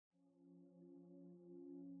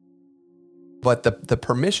But the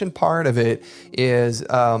permission part of it is,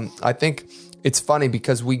 I think it's funny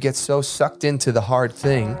because we get so sucked into the hard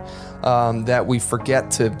thing that we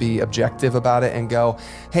forget to be objective about it and go,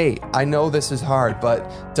 hey, I know this is hard,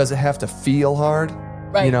 but does it have to feel hard?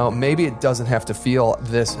 Right. You know, maybe it doesn't have to feel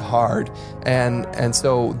this hard. And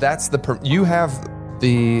so that's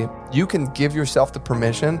you can give yourself the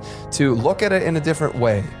permission to look at it in a different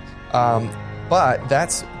way. But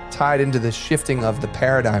that's tied into the shifting of the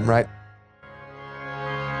paradigm, right?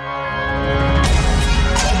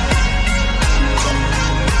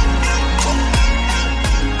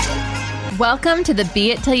 Welcome to the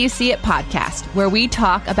Be It Till You See It podcast, where we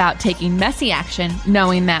talk about taking messy action,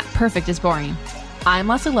 knowing that perfect is boring. I'm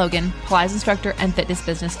Leslie Logan, Pilates instructor and fitness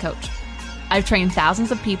business coach. I've trained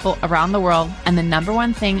thousands of people around the world, and the number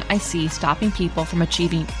one thing I see stopping people from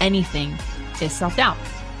achieving anything is self-doubt.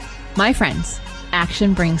 My friends,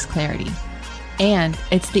 action brings clarity, and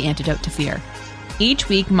it's the antidote to fear. Each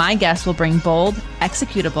week, my guests will bring bold,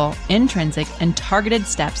 executable, intrinsic, and targeted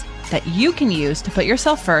steps that you can use to put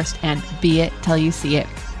yourself first and be it till you see it.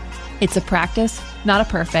 It's a practice, not a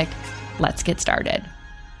perfect. Let's get started.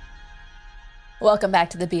 Welcome back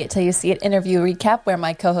to the Be It Till You See It interview recap, where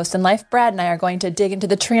my co-host in life, Brad, and I are going to dig into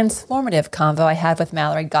the transformative convo I had with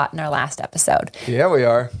Mallory Gott in our last episode. Yeah, we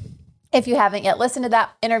are. If you haven't yet listened to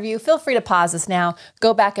that interview, feel free to pause this now,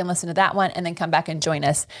 go back and listen to that one, and then come back and join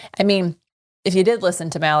us. I mean, if you did listen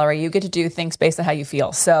to Mallory, you get to do things based on how you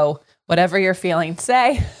feel. So whatever you're feeling,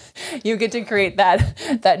 say, you get to create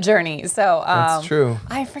that journey. So that's true.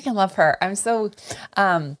 I freaking love her. I'm so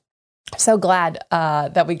glad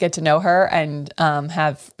that we get to know her and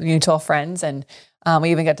have mutual friends. And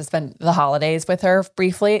we even got to spend the holidays with her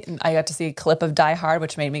briefly. And I got to see a clip of Die Hard,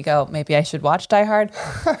 which made me go, maybe I should watch Die Hard.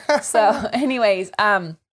 So anyways,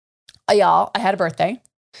 y'all, I had a birthday.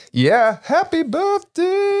 Yeah, happy birthday.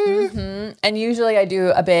 Mm-hmm. And usually I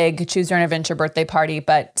do a big Choose Your Own Adventure birthday party,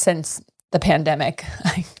 but since the pandemic,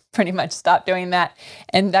 I pretty much stopped doing that.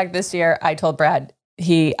 In fact, this year I told Brad,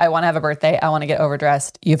 I want to have a birthday. I want to get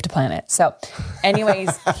overdressed. You have to plan it. So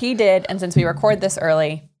anyways, he did. And since we record this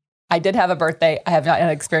early, I did have a birthday. I have not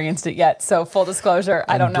experienced it yet. So full disclosure,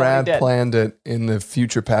 I don't know Brad what he did. Planned it in the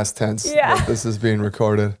future past tense that this is being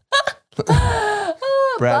recorded.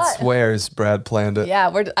 Brad swears Brad planned it.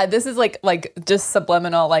 Yeah, this is like just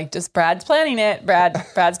subliminal, like just Brad's planning it.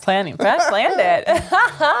 Brad's planning. Brad planned it.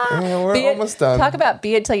 Yeah, we're almost done. Talk about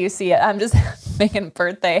be it till you see it. I'm just making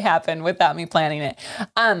birthday happen without me planning it.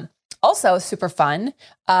 Also super fun.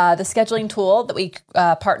 The scheduling tool that we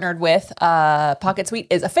partnered with, Pocket Suite,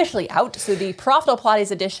 is officially out. So the Profitable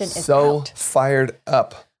Pilates edition is out. So fired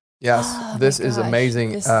up. Yes, this is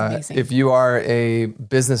amazing. This is amazing. If you are a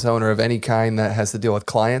business owner of any kind that has to deal with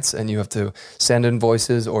clients and you have to send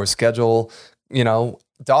invoices or schedule,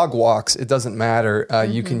 dog walks, it doesn't matter.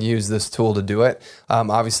 You can use this tool to do it.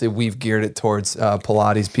 Obviously, we've geared it towards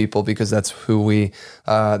Pilates people because that's who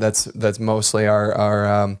that's mostly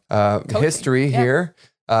our history here.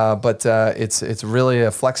 But it's really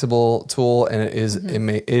a flexible tool, and it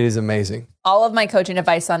is amazing. All of my coaching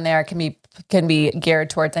advice on there can be geared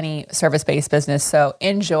towards any service-based business. So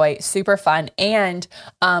enjoy, super fun. And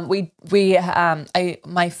my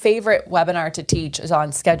favorite webinar to teach is on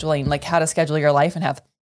scheduling, like how to schedule your life and have,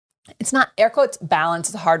 it's not air quotes balance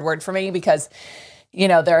is a hard word for me because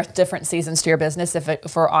there are different seasons to your business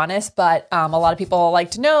if we're honest, but a lot of people like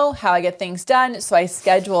to know how I get things done. So I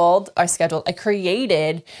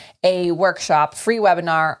created a workshop, free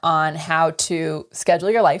webinar on how to schedule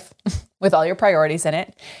your life with all your priorities in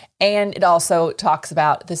it. And it also talks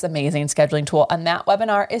about this amazing scheduling tool. And that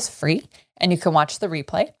webinar is free and you can watch the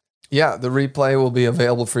replay. Yeah, the replay will be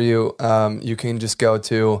available for you. You can just go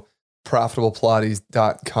to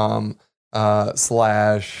profitablepilates.com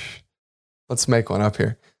 / let's make one up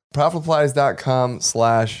here. ProfitablePilates.com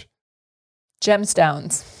 /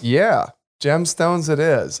 gemstones. Yeah, gemstones it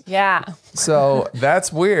is. Yeah. So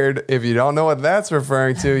that's weird. If you don't know what that's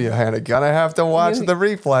referring to, you're gonna have to watch the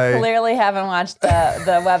replay. Clearly haven't watched the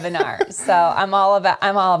webinar. So I'm all about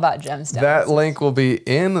gemstones. That link will be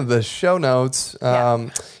in the show notes.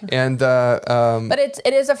 But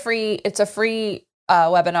it is a free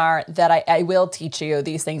webinar that I will teach you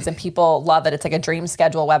these things, and people love it. It's like a dream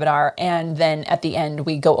schedule webinar. And then at the end,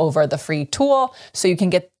 we go over the free tool so you can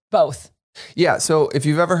get both. Yeah. So if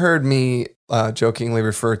you've ever heard me jokingly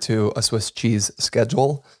refer to a Swiss cheese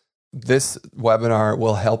schedule, this webinar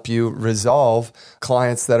will help you resolve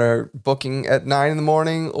clients that are booking at 9 a.m.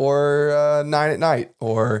 or 9 p.m,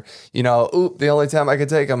 or, the only time I could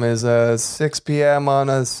take them is 6 p.m. on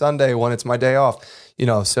a Sunday when it's my day off.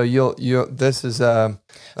 so this is for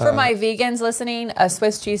my vegans listening, a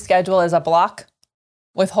Swiss cheese schedule is a block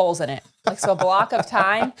with holes in it. Like, so a block of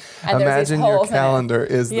time. And imagine your calendar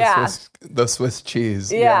is the Swiss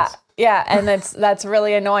cheese. Yeah. Yes. Yeah. And that's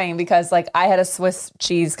really annoying because like I had a Swiss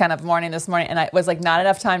cheese kind of morning this morning and I was like not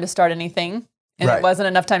enough time to start anything. And it wasn't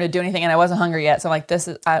enough time to do anything. And I wasn't hungry yet. So I'm like,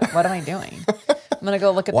 what am I doing? I'm going to go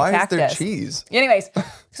look at the cactus. Why is there cheese? Anyways,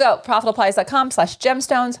 so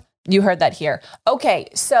profitapplies.com/gemstones. You heard that here. Okay.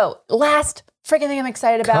 So last freaking thing I'm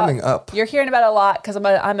excited about. Coming up. You're hearing about it a lot because I'm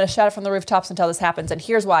gonna shout it from the rooftops until this happens. And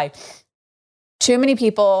here's why. Too many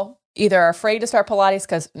people either are afraid to start Pilates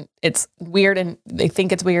because it's weird and they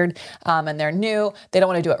think it's weird and they're new. They don't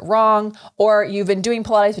want to do it wrong. Or you've been doing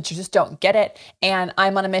Pilates, but you just don't get it. And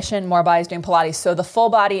I'm on a mission. More Bodies Doing Pilates. So the Full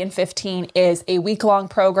Body in 15 is a week-long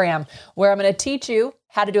program where I'm going to teach you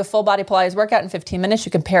how to do a full body Pilates workout in 15 minutes.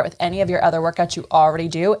 You can pair it with any of your other workouts you already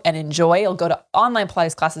do and enjoy. You'll go to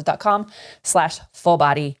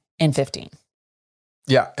onlinepilatesclasses.com/fullbody in 15.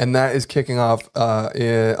 Yeah. And that is kicking off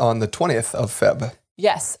on the 20th of Feb.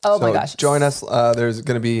 Yes. Oh my gosh. Join us. There's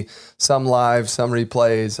going to be some live, some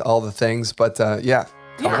replays, all the things, but coming up.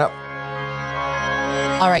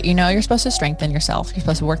 All right, you're supposed to strengthen yourself. You're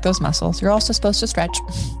supposed to work those muscles. You're also supposed to stretch.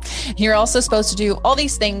 You're also supposed to do all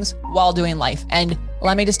these things while doing life. And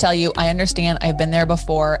let me just tell you, I understand. I've been there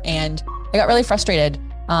before and I got really frustrated.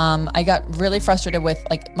 I got really frustrated with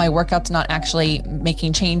like my workouts not actually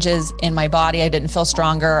making changes in my body. I didn't feel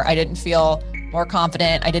stronger. I didn't feel more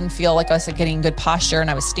confident. I didn't feel like I was getting good posture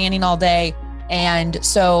and I was standing all day. And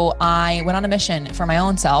so I went on a mission for my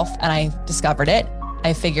own self and I discovered it.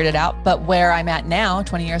 I figured it out. But where I'm at now,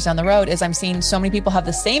 20 years down the road, is I'm seeing so many people have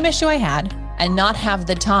the same issue I had and not have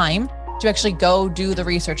the time to actually go do the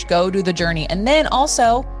research, go do the journey. And then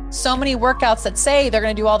also so many workouts that say they're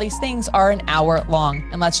going to do all these things are an hour long.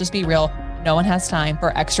 And let's just be real. No one has time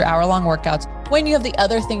for extra hour-long workouts when you have the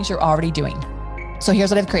other things you're already doing. So here's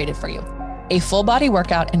what I've created for you. A full body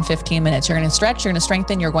workout in 15 minutes. You're going to stretch, you're going to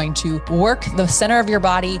strengthen, you're going to work the center of your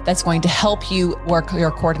body. That's going to help you work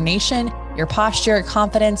your coordination, your posture,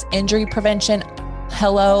 confidence, injury prevention.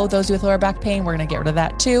 Hello, those with lower back pain, we're going to get rid of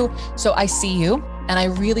that too. So I see you and I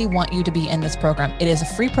really want you to be in this program. It is a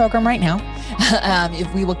free program right now.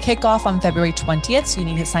 We will kick off on February 20th. So you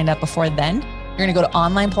need to sign up before then. You're going to go to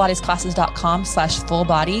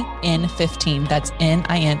onlinepilatesclasses.com/fullbodyin15. That's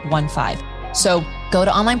NIN15. So go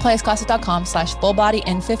to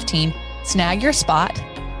onlinepilatesclasses.com/fullbodyin15, snag your spot.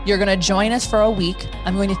 You're going to join us for a week.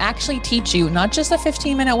 I'm going to actually teach you not just a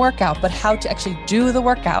 15-minute workout, but how to actually do the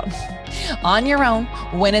workout on your own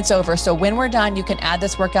when it's over. So when we're done, you can add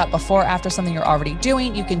this workout before or after something you're already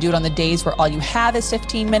doing. You can do it on the days where all you have is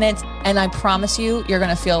 15 minutes. And I promise you, you're going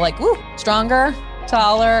to feel like, woo, stronger,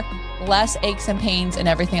 taller, less aches and pains and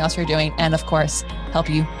everything else you're doing. And of course, help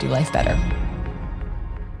you do life better.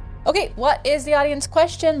 Okay, what is the audience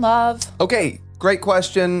question, love? Okay, great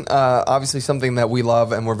question. Obviously something that we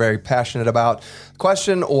love and we're very passionate about.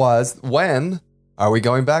 Question was, when are we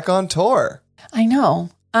going back on tour? I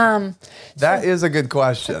know. That is a good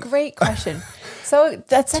question. It's a great question. So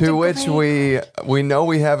that's such to which we know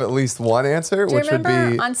we have at least one answer, Do you which would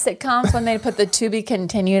remember be on sitcoms when they put the to be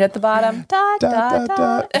continued at the bottom?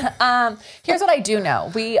 Here's what I do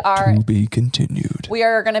know. We are to be continued. We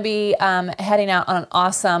are going to be heading out on an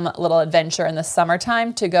awesome little adventure in the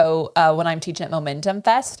summertime to go when I'm teaching at Momentum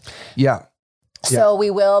Fest. Yeah. So we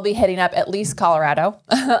will be hitting up at least Colorado.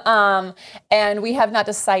 And we have not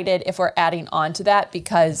decided if we're adding on to that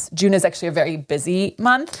because June is actually a very busy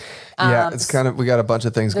month. It's we got a bunch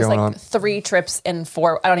of things going on. 3 trips in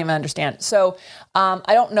 4. I don't even understand. So I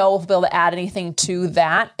don't know if we'll be able to add anything to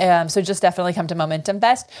that. So just definitely come to Momentum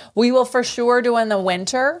Fest. We will for sure do in the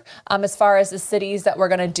winter. As far as the cities that we're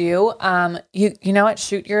going to do, you know what?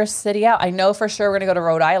 Shoot your city out. I know for sure we're going to go to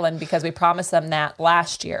Rhode Island because we promised them that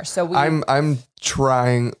last year. So I'm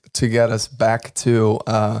trying to get us back to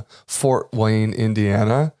Fort Wayne,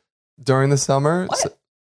 Indiana during the summer. What?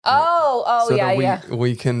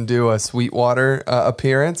 We can do a Sweetwater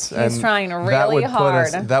appearance. He's trying really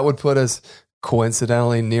hard. That would put us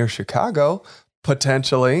coincidentally near Chicago,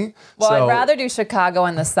 potentially. Well, I'd rather do Chicago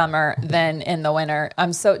in the summer than in the winter.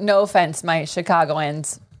 No offense, my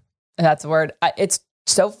Chicagoans. That's a word. It's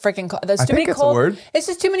so freaking cold. There's too many cold. It's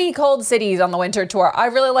just too many cold cities on the winter tour. I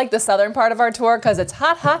really like the southern part of our tour because it's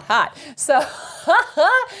hot, hot, hot. So,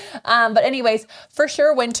 but anyways, for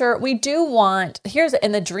sure, winter. We do want.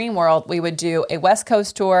 In the dream world, we would do a West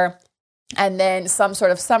Coast tour, and then some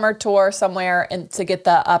sort of summer tour somewhere to get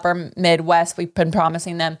the upper Midwest. We've been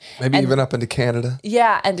promising them. Maybe even up into Canada.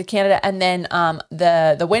 Yeah, and to Canada, and then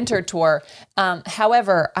the winter tour.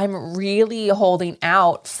 However, I'm really holding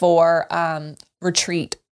out for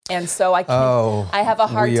retreat, and so I have a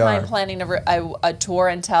hard time planning a tour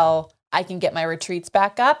until I can get my retreats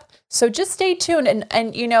back up. So just stay tuned,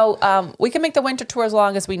 and we can make the winter tour as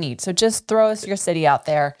long as we need. So just throw us your city out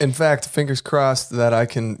there. In fact, fingers crossed that I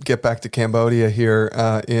can get back to Cambodia here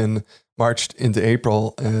in March into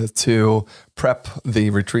April to prep the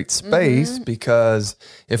retreat space, because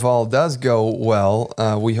if all does go well,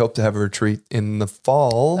 we hope to have a retreat in the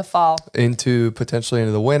fall potentially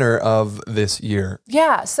into the winter of this year.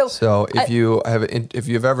 Yeah. So if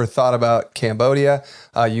you've ever thought about Cambodia,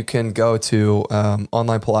 you can go to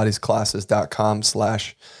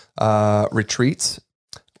onlinepilatesclasses.com/retreats.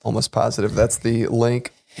 Almost positive that's the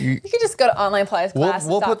link. You can just go to onlinepilatesclasses.com.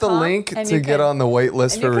 We'll put the link to get on the wait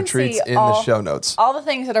list for retreats in the show notes. All the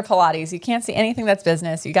things that are Pilates. You can't see anything that's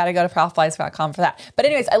business. You got to go to profpilates.com for that. But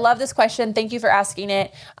anyways, I love this question. Thank you for asking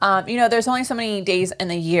it. There's only so many days in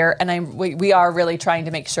the year, and we are really trying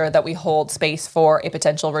to make sure that we hold space for a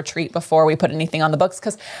potential retreat before we put anything on the books,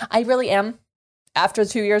 because I really am, after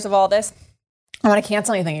 2 years of all this, I want to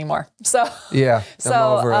cancel anything anymore. So yeah, I'm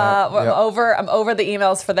over the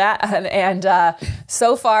emails for that, and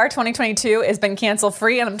so far 2022 has been cancel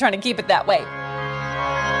free, and I'm trying to keep it that way.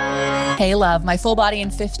 Hey love, my Full Body in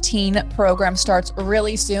 15 program starts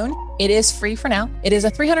really soon. It is free for now. It is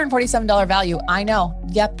a $347 value. I know.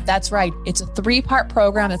 Yep, that's right. It's a 3-part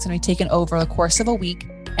program that's going to be taken over the course of a week.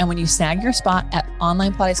 And when you snag your spot at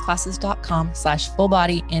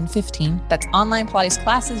onlinepilatesclasses.com/fullbodyin15, that's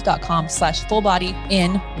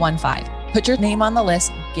onlinepilatesclasses.com/fullbodyin15. Put your name on the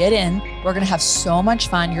list, get in. We're going to have so much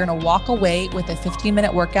fun. You're going to walk away with a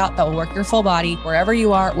 15-minute workout that will work your full body wherever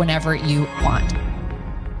you are, whenever you want.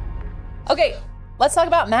 Okay, let's talk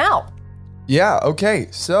about Mal. Yeah, okay,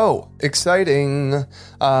 so exciting.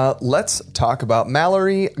 Let's talk about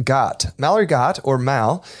Mallory Gott. Mallory Gott, or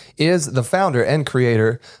Mal, is the founder and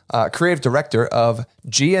creative director of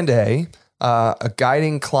G&A,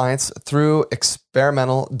 guiding clients through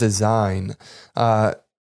experimental design.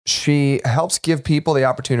 She helps give people the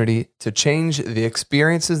opportunity to change the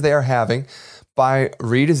experiences they are having by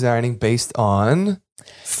redesigning based on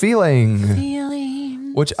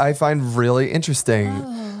feeling, which I find really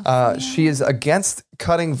interesting. She is against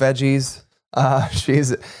cutting veggies.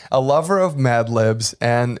 She's a lover of Mad Libs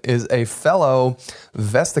and is a fellow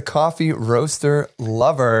Vesta Coffee roaster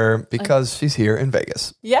lover because she's here in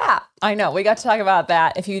Vegas. Yeah, I know. We got to talk about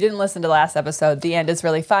that. If you didn't listen to the last episode, the end is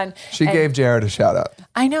really fun. She gave Jared a shout out.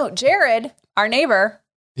 I know. Jared, our neighbor.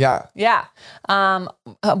 Yeah. Yeah.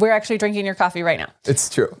 We're actually drinking your coffee right now. It's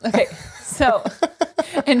true. Okay. So,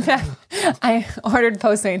 in fact, I ordered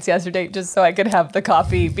Postmates yesterday just so I could have the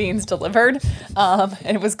coffee beans delivered. And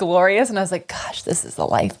it was glorious. And I was like, gosh, this is the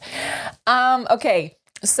life. Okay.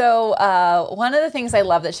 So one of the things I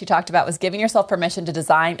love that she talked about was giving yourself permission to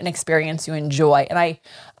design an experience you enjoy. And I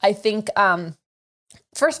think,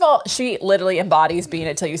 first of all, she literally embodies being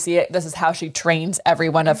it till you see it. This is how she trains every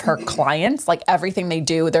one of her clients. Like everything they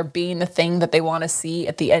do, they're being the thing that they want to see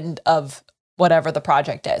at the end of whatever the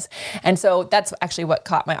project is. And so that's actually what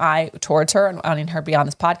caught my eye towards her and wanting her to be on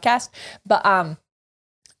this podcast. But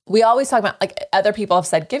we always talk about, like other people have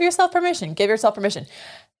said, give yourself permission, give yourself permission.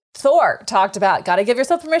 Thor talked about, got to give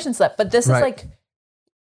yourself permission slip. But this is like,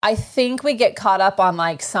 I think we get caught up on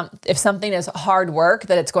like if something is hard work,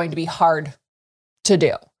 that it's going to be hard to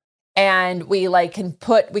do. And we can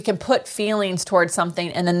put feelings towards something,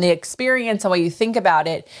 and then the experience and the way you think about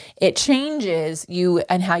it, it changes you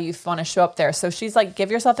and how you want to show up there. So she's like,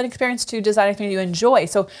 give yourself an experience to design anything you enjoy.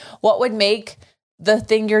 So what would make the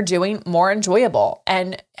thing you're doing more enjoyable?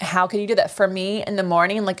 And how can you do that? For me in the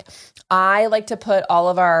morning, like I like to put all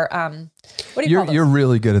of our, what do you call those? You're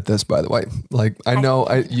really good at this, by the way. Like I know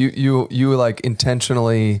you like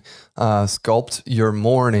intentionally sculpt your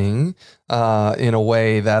morning in a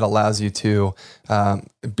way that allows you to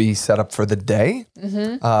be set up for the day.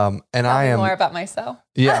 Mm-hmm. And I am more about myself.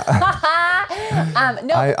 Yeah.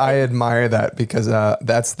 No, I admire that because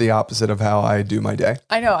that's the opposite of how I do my day.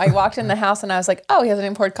 I know. I walked in the house and I was like, oh, he hasn't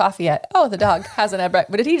even poured coffee yet. Oh, the dog hasn't had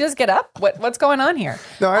breakfast. But did he just get up? What's going on here?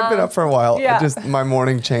 No, I've been up for a while. Yeah. My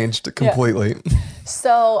morning changed completely. completely.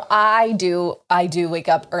 So I do wake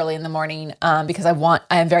up early in the morning because I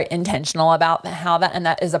am very intentional about and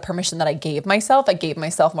that is a permission that I gave myself. I gave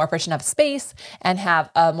myself more permission to have space and have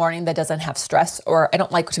a morning that doesn't have stress, or I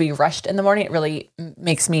don't like to be rushed in the morning. It really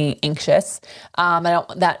makes me anxious.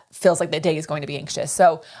 That feels like the day is going to be anxious.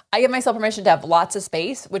 So I give myself permission to have lots of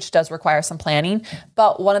space, which does require some planning.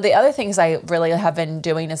 But one of the other things I really have been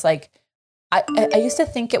doing is like, I used to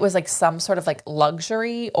think it was like some sort of like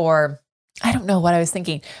luxury, or I don't know what I was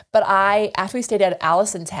thinking, but after we stayed at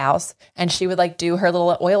Allison's house and she would like do her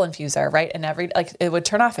little oil infuser, right? And it would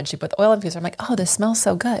turn off and she'd put the oil infuser. I'm like, oh, this smells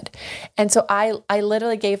so good. And so I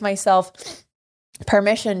literally gave myself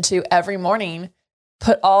permission to every morning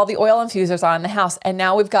put all the oil infusers on in the house. And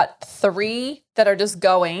now we've got 3 that are just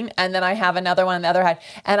going. And then I have another one on the other side.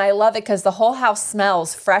 And I love it because the whole house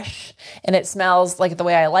smells fresh and it smells like the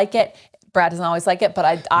way I like it. Brad doesn't always like it,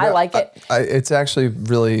 but I like it. It's actually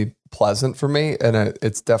really pleasant for me, and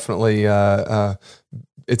it's definitely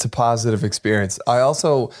it's a positive experience. I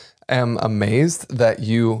also am amazed that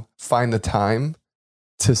you find the time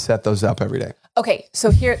to set those up every day. Okay,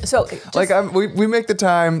 we make the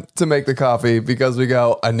time to make the coffee because we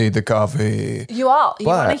go, I need the coffee. You want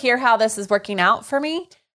to hear how this is working out for me?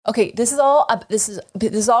 Okay, this is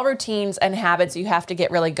all routines and habits you have to get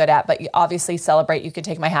really good at, but you obviously celebrate. You can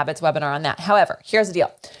take my habits webinar on that. However, here's the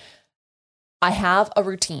deal. I have a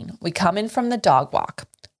routine. We come in from the dog walk,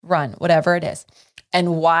 run, whatever it is.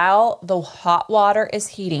 And while the hot water is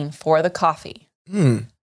heating for the coffee,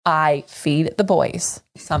 I feed the boys.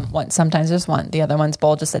 Sometimes there's one. The other one's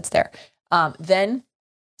bowl just sits there. Then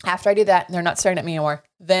after I do that, they're not staring at me anymore.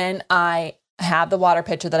 Then I have the water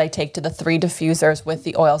pitcher that I take to the 3 diffusers with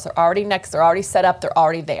the oils. They're already they're already set up. They're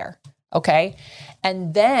already there. Okay.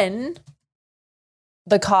 And then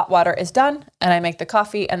the hot water is done and I make the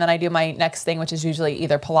coffee, and then I do my next thing, which is usually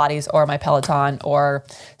either Pilates or my Peloton or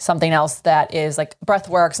something else that is like breath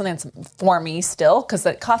work, something that's for me still, because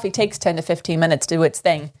the coffee takes 10 to 15 minutes to do its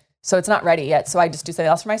thing. So it's not ready yet. So I just do something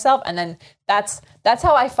else for myself. And then that's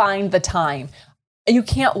how I find the time. You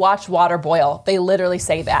can't watch water boil. They literally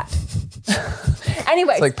say that.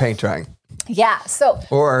 Anyway, it's like paint drying. Yeah.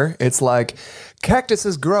 Or it's like cactus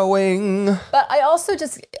is growing. But I also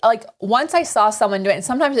just like, once I saw someone do it, and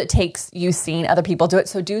sometimes it takes you seeing other people do it.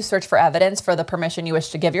 So do search for evidence for the permission you wish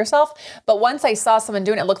to give yourself. But once I saw someone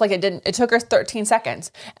doing it, it looked like it took her 13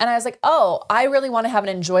 seconds. And I was like, oh, I really want to have an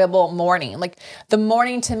enjoyable morning. Like the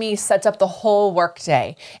morning to me sets up the whole work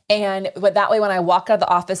day. And that way, when I walk out of the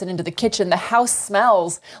office and into the kitchen, the house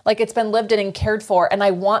smells like it's been lived in and cared for. And I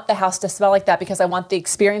want the house to smell like that because I want the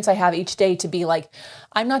experience I have each day to be like,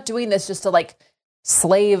 I'm not doing this just to like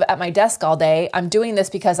slave at my desk all day. I'm doing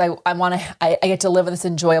this because I get to live in this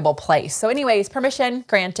enjoyable place. So anyways, permission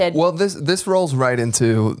granted. Well, this rolls right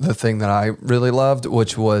into the thing that I really loved,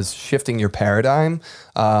 which was shifting your paradigm,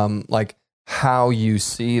 like how you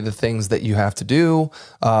see the things that you have to do.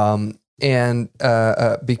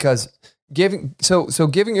 Because giving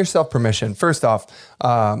yourself permission, first off,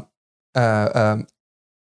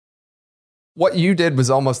 what you did was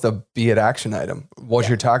almost a be it action item. What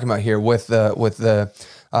you're talking about here with the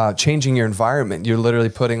changing your environment, you're literally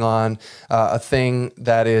putting on a thing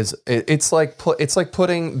that is it's like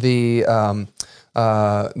putting the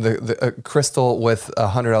crystal with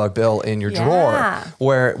 $100 bill in your drawer,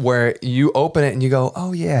 where you open it and you go,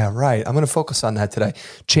 oh yeah, right, I'm going to focus on that today.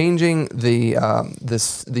 Changing the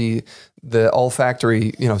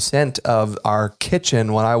olfactory, scent of our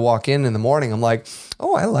kitchen when I walk in the morning, I'm like,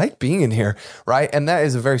 oh, I like being in here, right? And that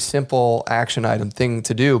is a very simple action item thing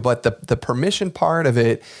to do. But the permission part of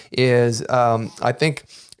it is, I think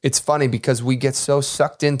it's funny because we get so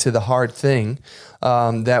sucked into the hard thing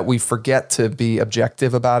that we forget to be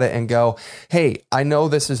objective about it and go, hey, I know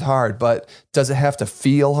this is hard, but does it have to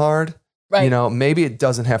feel hard? Right. Maybe it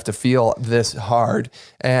doesn't have to feel this hard.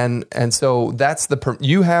 And so that's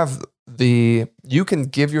you can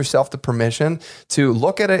give yourself the permission to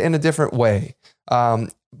look at it in a different way.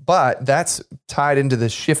 But that's tied into the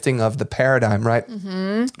shifting of the paradigm, right?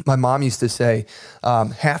 Mm-hmm. My mom used to say,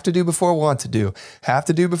 have to do before want to do, have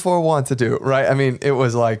to do before want to do, right? I mean, it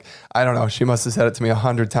was like, I don't know, she must have said it to me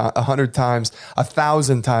 100 times,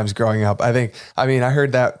 1,000 times growing up. I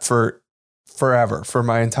heard that forever, for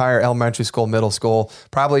my entire elementary school, middle school,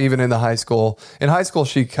 probably even in the high school. In high school,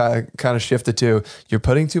 she kind of shifted to, you're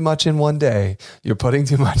putting too much in one day. You're putting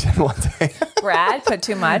too much in one day. Brad put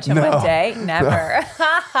too much in one day? Never.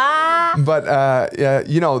 But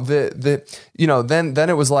then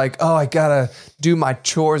it was like, oh, I gotta do my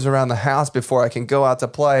chores around the house before I can go out to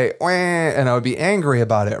play, and I would be angry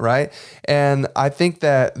about it, right? And I think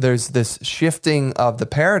that there's this shifting of the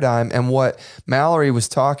paradigm, and what Mallory was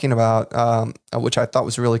talking about, which I thought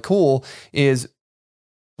was really cool, is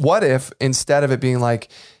what if instead of it being like,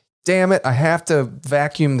 damn it, I have to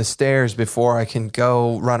vacuum the stairs before I can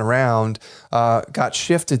go run around, got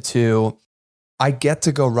shifted to, I get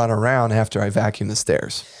to go run around after I vacuum the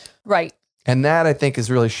stairs. Right. And that, I think, is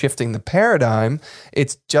really shifting the paradigm.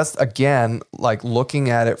 It's just, again, like looking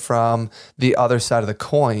at it from the other side of the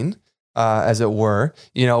coin, as it were,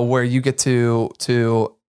 where you get to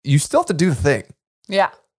you still have to do the thing. Yeah.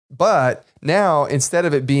 But now, instead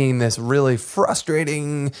of it being this really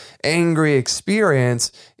frustrating, angry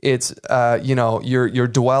experience, it's you're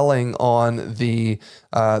dwelling on the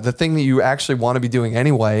thing that you actually want to be doing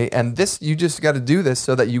anyway, and this, you just got to do this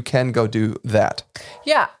so that you can go do that.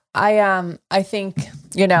 Yeah, I think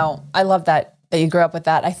I love that you grew up with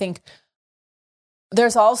that. I think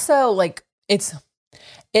there's also like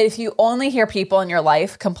if you only hear people in your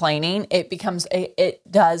life complaining, it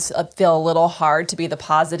does feel a little hard to be the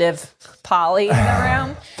positive Polly in the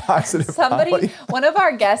room. Polly. One of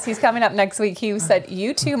our guests, he's coming up next week, he said,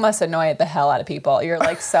 you two must annoy the hell out of people. You're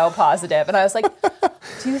like so positive. And I was like,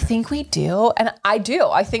 do you think we do? And I do.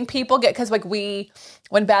 I think people because like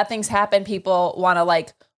when bad things happen, people want to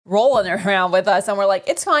like roll around with us and we're like,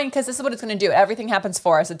 it's fine because this is what it's going to do. Everything happens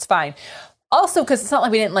for us. It's fine. Also, because it's not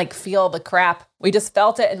like we didn't like feel the crap. We just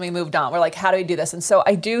felt it and we moved on. We're like, how do we do this? And so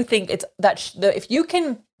I do think it's that if you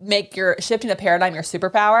can make your shifting the paradigm your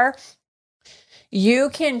superpower, you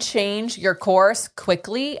can change your course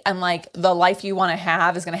quickly, and like the life you want to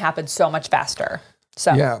have is going to happen so much faster.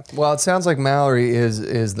 So yeah, well, it sounds like Mallory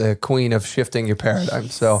is the queen of shifting your paradigm.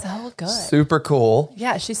 So good, super cool.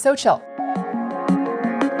 Yeah, she's so chill.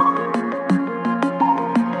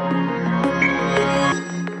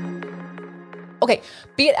 Okay,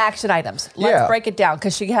 be it action items. Let's break it down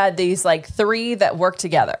because she had these like 3 that work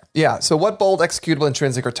together. Yeah. So what bold, executable,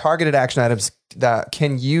 intrinsic, or targeted action items that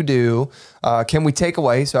can you do? Can we take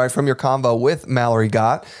away, from your convo with Mallory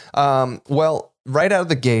Gott? Well, right out of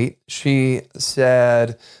the gate, she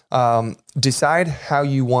said, decide how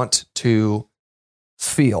you want to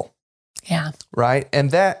feel. Yeah. Right. And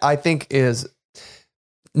that, I think, is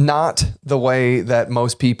not the way that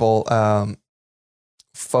most people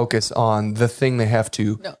focus on the thing they have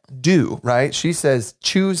to do, right? She says,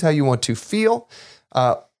 choose how you want to feel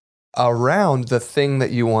around the thing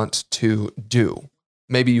that you want to do.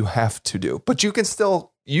 Maybe you have to do, but you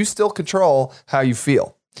still control how you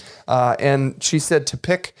feel. And she said to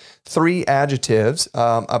pick 3 adjectives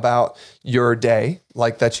about your day,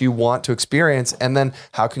 like that you want to experience, and then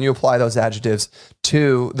how can you apply those adjectives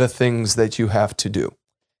to the things that you have to do?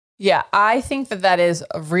 Yeah, I think that is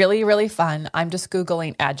really, really fun. I'm just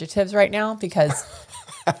Googling adjectives right now because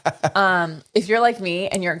if you're like me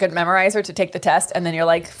and you're a good memorizer to take the test and then you're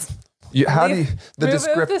like, the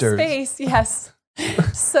descriptors. The space, yes.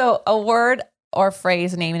 So a word or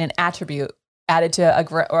phrase naming an attribute added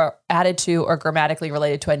to or grammatically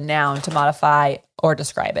related to a noun to modify or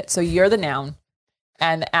describe it. So you're the noun.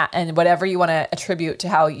 And whatever you want to attribute to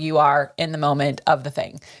how you are in the moment of the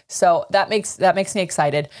thing. So that makes me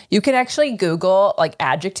excited. You can actually Google like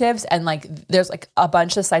adjectives, and like there's like a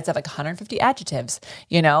bunch of sites that have like 150 adjectives,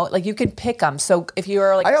 like you can pick them. So if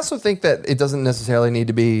you're like, I also think that it doesn't necessarily need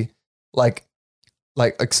to be like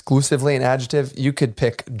exclusively an adjective. You could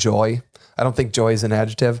pick joy. I don't think joy is an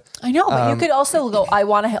adjective. I know, but you could also go, I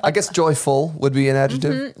want to... I guess joyful would be an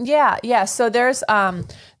adjective. Mm-hmm, yeah. So there's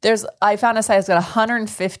I found a site that's got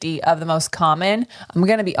 150 of the most common. I'm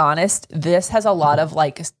going to be honest. This has a lot of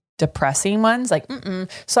like depressing ones, like,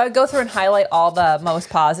 So I go through and highlight all the most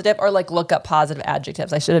positive, or like look up positive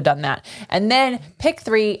adjectives. I should have done that. And then pick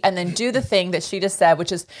 3 and then do the thing that she just said,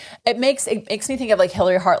 which is, it makes me think of like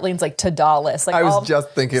Hillary Hartling's like to-do list. Like I was just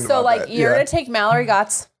thinking about that. So like you're going to take Mallory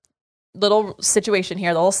Gott's little situation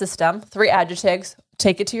here, the little system, 3 adjectives,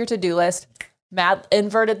 take it to your to-do list,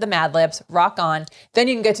 inverted the Mad Libs, rock on. Then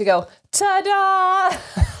you can get to go, ta-da!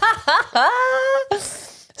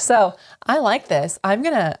 So I like this. I'm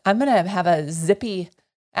gonna have a zippy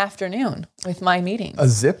afternoon with my meetings. A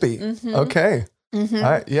zippy? Mm-hmm. Okay.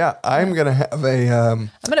 Mm-hmm. I'm gonna have I'm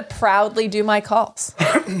gonna proudly do my calls.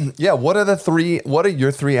 Yeah. What are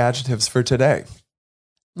your 3 adjectives for today?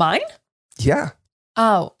 Mine? Yeah.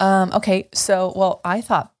 Oh, okay. So, well, I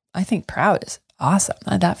think proud is Awesome.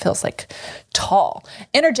 That feels like tall,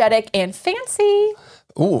 energetic, and fancy.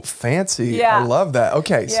 Ooh, fancy. Yeah. I love that.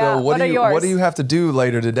 Okay, Yeah. so what What do you have to do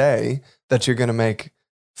later today that you're going to make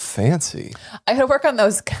fancy? I got to work on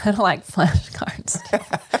those kind of like flashcards.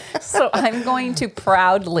 So I'm going to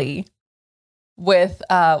proudly with,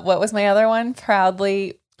 what was my other one?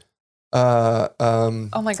 Proudly. Oh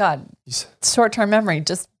my God. Short-term memory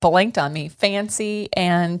just blanked on me. Fancy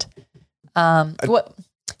and, what?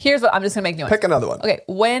 Here's what I'm just gonna make new ones. Pick another one. Okay,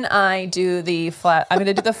 when I do the I'm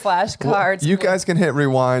gonna do the flashcards. You guys can hit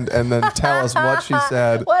rewind and then tell us what she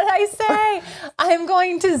said. What did I say? I'm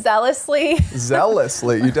going to zealously.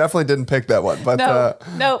 You definitely didn't pick that one, but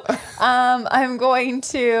no. I'm going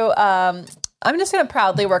to. I'm just going to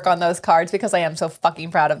proudly work on those cards because I am so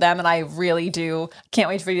fucking proud of them, and I really do. Can't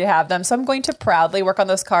wait for you to have them. So I'm going to proudly work on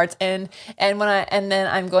those cards, and then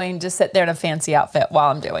I'm going to sit there in a fancy outfit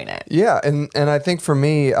while I'm doing it. Yeah, and I think for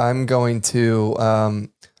me, I'm going to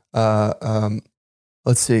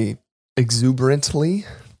let's see, exuberantly.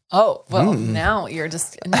 Oh well, now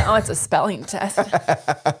it's a spelling test.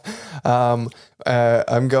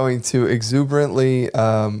 I'm going to exuberantly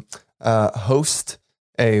host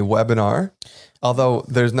a webinar. Although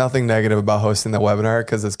there's nothing negative about hosting the webinar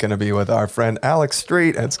because it's going to be with our friend Alex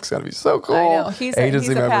Street. And it's going to be so cool. I know. He's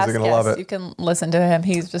Agency members are going to love it. You can listen to him.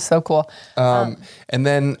 He's just so cool. And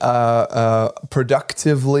then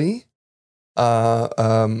productively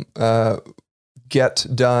get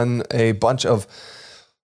done a bunch of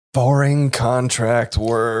boring contract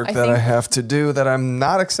work I have to do that I'm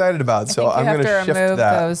not excited about. So I'm going to shift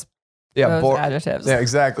that. Those adjectives. Yeah,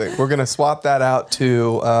 exactly. We're going to swap that out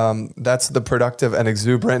to, that's the productive and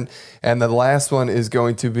exuberant. And the last one is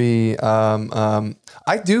going to be,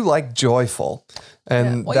 I do like joyful.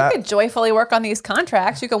 And you could joyfully work on these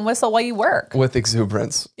contracts. You can whistle while you work. With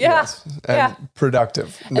exuberance. Yeah. Yes. And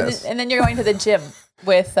productiveness. And then you're going to the gym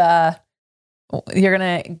with, you're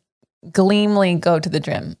going to gleamly go to the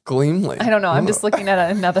gym. Gleamly? I don't know. I'm just looking at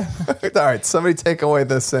another. All right. Somebody take away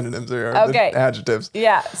the synonyms or the adjectives.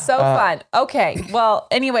 Yeah. So fun. Okay. Well,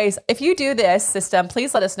 anyways, if you do this system,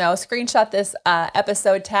 please let us know. Screenshot this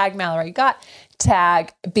episode, tag Mallory Got,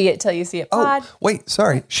 tag Be It Till You See It Pod. Oh, wait.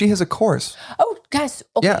 Sorry. She has a course. Oh, guys.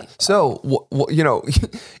 Okay. Yeah. So,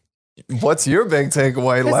 what's your big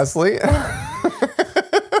takeaway, Leslie?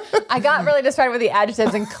 I got really distracted with the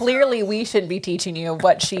adjectives, and clearly we should be teaching you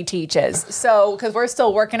what she teaches. So, because we're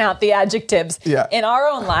still working out the adjectives in our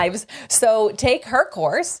own lives. So take her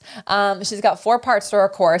course. She's got 4 parts to her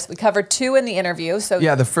course. We covered 2 in the interview. So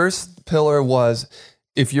the first pillar was,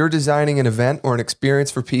 if you're designing an event or an experience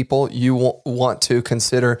for people, you want to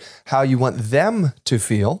consider how you want them to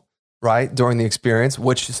feel, right, during the experience,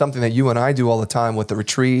 which is something that you and I do all the time with the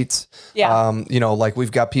retreats. Yeah. Like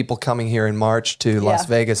we've got people coming here in March to Las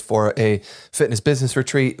Vegas for a fitness business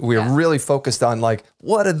retreat. We're really focused on like,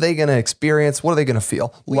 what are they going to experience? What are they going to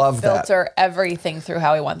feel? Love that. Filter everything through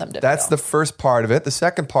how we want them to feel. That's the first part of it. The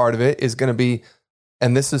second part of it is going to be,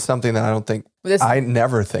 and this is something that I don't think, I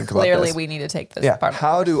never think about this. Clearly we need to take this part.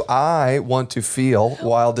 How do I want to feel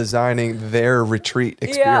while designing their retreat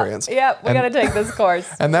experience? Yeah, we got to take this course.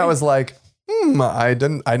 And that was like,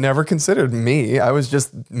 I never considered me. I was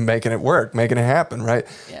just making it work, making it happen, right?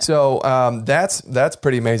 Yeah. So that's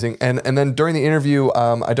pretty amazing. And then during the interview,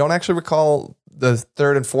 I don't actually recall the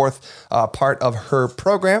third and fourth part of her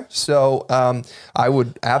program. So I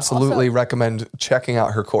would absolutely recommend checking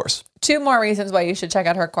out her course. 2 more reasons why you should check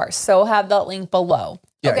out her course. So we'll have that link below.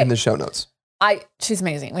 Yeah, in the show notes. She's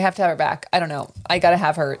amazing. We have to have her back. I don't know. I got to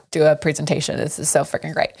have her do a presentation. This is so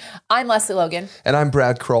freaking great. I'm Leslie Logan. And I'm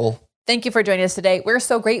Brad Crowell. Thank you for joining us today. We're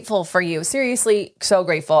so grateful for you. Seriously, so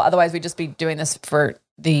grateful. Otherwise, we'd just be doing this for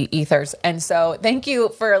the ethers. And so thank you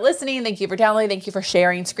for listening. Thank you for downloading. Thank you for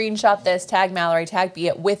sharing. Screenshot this, tag Mallory, tag Be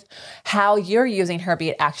It with how you're using her Be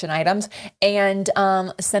It action items, and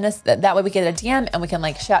send us that way we get a DM and we can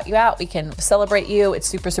like shout you out. We can celebrate you. It's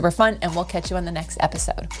super, super fun. And we'll catch you on the next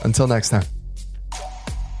episode. Until next time.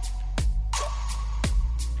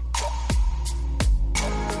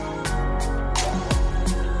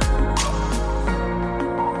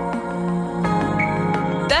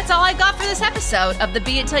 That's all I got for this episode of the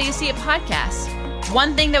Be It Till You See It podcast.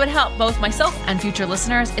 One thing that would help both myself and future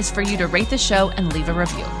listeners is for you to rate the show and leave a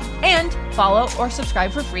review. And follow or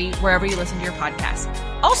subscribe for free wherever you listen to your podcast.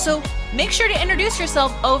 Also, make sure to introduce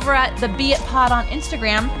yourself over at the Be It Pod on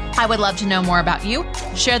Instagram. I would love to know more about you.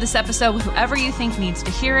 Share this episode with whoever you think needs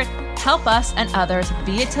to hear it. Help us and others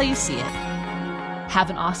be it till you see it. Have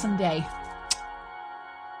an awesome day.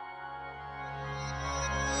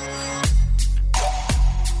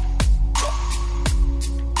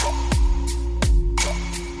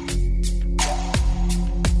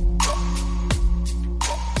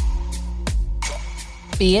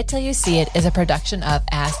 Be It Till You See It is a production of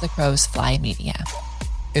As the Crows Fly Media.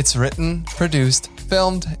 It's written, produced,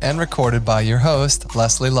 filmed, and recorded by your host,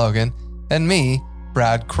 Leslie Logan, and me,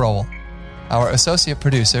 Brad Crowell. Our associate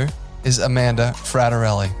producer is Amanda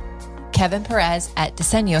Fraterelli. Kevin Perez at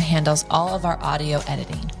Disenyo handles all of our audio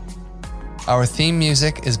editing. Our theme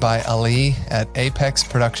music is by Ali at Apex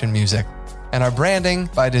Production Music, and our branding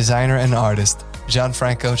by designer and artist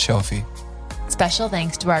Gianfranco Cioffi. Special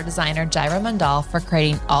thanks to our designer Jaira Mandal for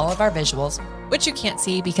creating all of our visuals, which you can't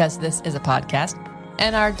see because this is a podcast,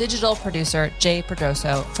 and our digital producer Jay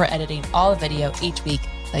Pedroso for editing all the video each week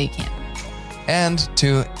so you can. And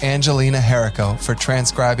to Angelina Herrico for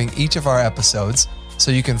transcribing each of our episodes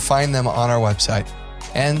so you can find them on our website.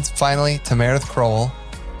 And finally, to Meredith Crowell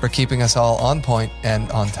for keeping us all on point and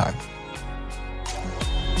on time.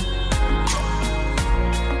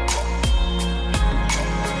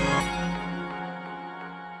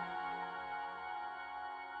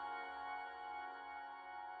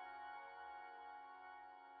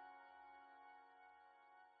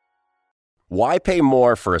 Why pay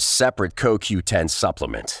more for a separate CoQ10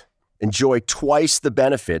 supplement? Enjoy twice the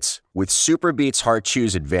benefits with SuperBeets Heart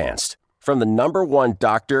Chews Advanced from the #1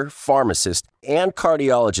 doctor, pharmacist, and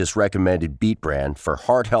cardiologist recommended beet brand for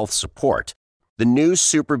heart health support. The new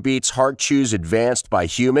SuperBeets Heart Chews Advanced by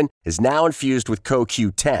Human is now infused with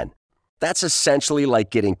CoQ10. That's essentially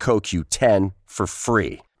like getting CoQ10 for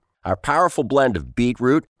free. Our powerful blend of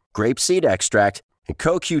beetroot, grapeseed extract, and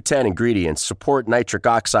CoQ10 ingredients support nitric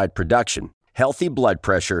oxide production, healthy blood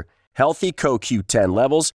pressure, healthy CoQ10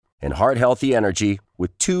 levels, and heart-healthy energy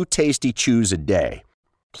with 2 tasty chews a day.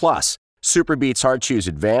 Plus, SuperBeets Heart Chews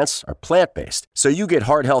Advance are plant-based, so you get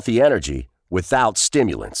heart-healthy energy without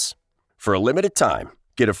stimulants. For a limited time,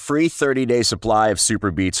 get a free 30-day supply of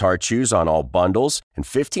SuperBeets Heart Chews on all bundles and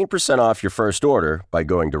 15% off your first order by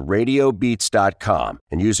going to radiobeats.com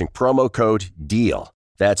and using promo code DEAL.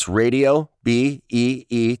 That's radio, BEETS.com,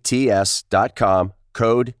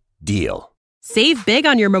 code DEAL. Save big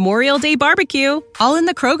on your Memorial Day barbecue, all in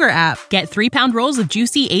the Kroger app. Get 3-pound rolls of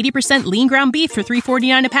juicy 80% lean ground beef for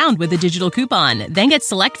 $3.49 a pound with a digital coupon. Then get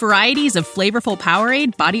select varieties of flavorful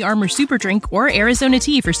Powerade, Body Armor Super Drink, or Arizona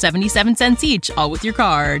tea for 77 cents each, all with your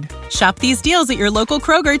card. Shop these deals at your local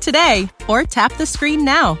Kroger today, or tap the screen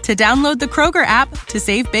now to download the Kroger app to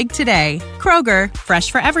save big today. Kroger,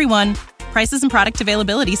 fresh for everyone. Prices and product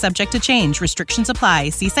availability subject to change. Restrictions apply.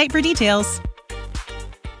 See site for details.